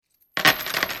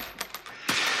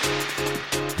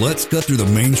Let's cut through the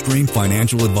mainstream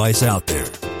financial advice out there.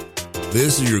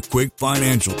 This is your quick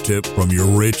financial tip from your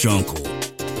rich uncle.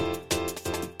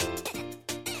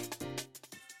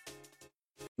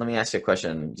 Let me ask you a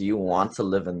question. Do you want to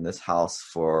live in this house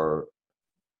for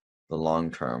the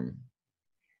long term?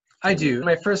 I do.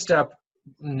 My first step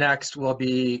next will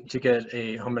be to get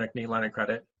a home equity line of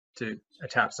credit to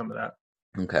tap some of that.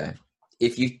 Okay.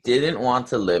 If you didn't want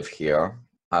to live here,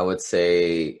 I would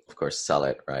say, of course, sell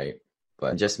it, right?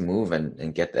 But just move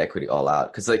and get the equity all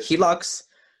out. Because like HELOCs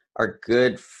are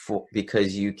good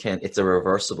because you can, it's a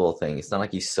reversible thing. It's not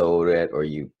like you sold it or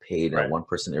you paid a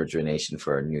 1% origination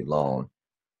for a new loan.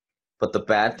 But the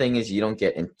bad thing is you don't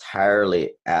get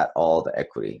entirely at all the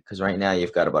equity. Because right now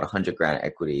you've got about 100 grand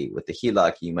equity. With the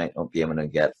HELOC, you might not be able to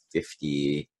get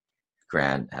 50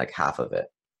 grand, like half of it.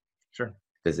 Sure.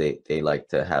 Because they like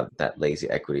to have that lazy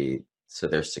equity, so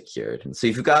they're secured. And so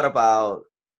you've got about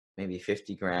maybe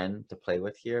 50 grand to play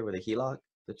with here with a HELOC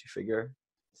that you figure.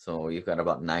 So you've got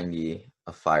about 90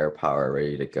 of firepower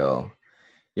ready to go.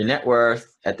 Your net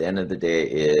worth at the end of the day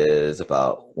is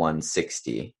about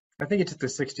 160. I think you took the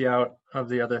 60 out of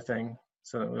the other thing,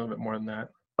 so a little bit more than that.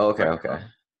 Okay.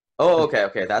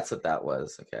 Okay. That's what that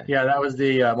was. Okay. Yeah, that was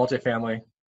the multifamily.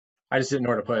 I just didn't know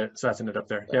where to put it, so that's ended up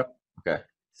there. Yep. Okay.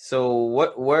 So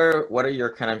what are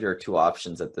your kind of your two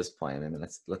options at this point? I mean,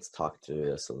 let's talk to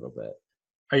this a little bit.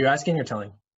 Are you asking or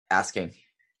telling? Asking.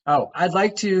 Oh, I'd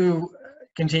like to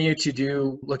continue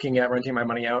to looking at renting my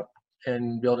money out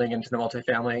and building into the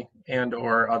multifamily and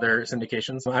or other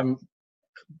syndications. I'm a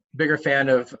bigger fan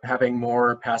of having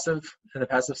more passive in the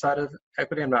passive side of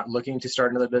equity. I'm not looking to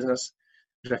start another business,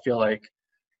 which I feel like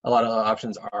a lot of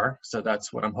options are. So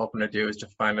that's what I'm hoping to do, is to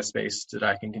find a space that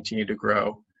I can continue to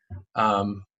grow,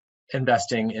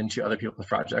 investing into other people's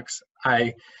projects.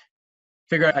 I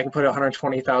figure I can put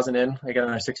 120,000 in. I got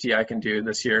another 60 I can do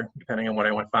this year, depending on what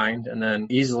I want to find, and then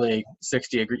easily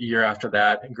 60 a year after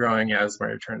that, and growing as my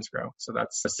returns grow. So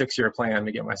that's a 6-year plan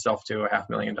to get myself to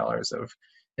 $500,000 of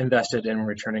invested in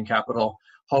returning capital,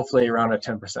 hopefully around a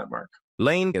 10% mark.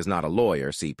 Lane is not a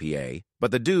lawyer CPA,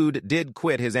 but the dude did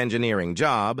quit his engineering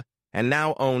job and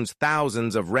now owns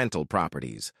thousands of rental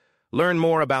properties. Learn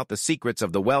more about the secrets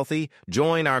of the wealthy.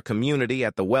 Join our community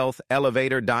at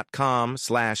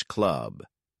thewealthelevator.com/club.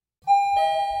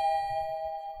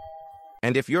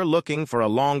 And if you're looking for a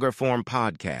longer form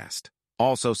podcast,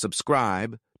 also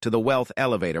subscribe to the Wealth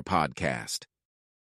Elevator podcast.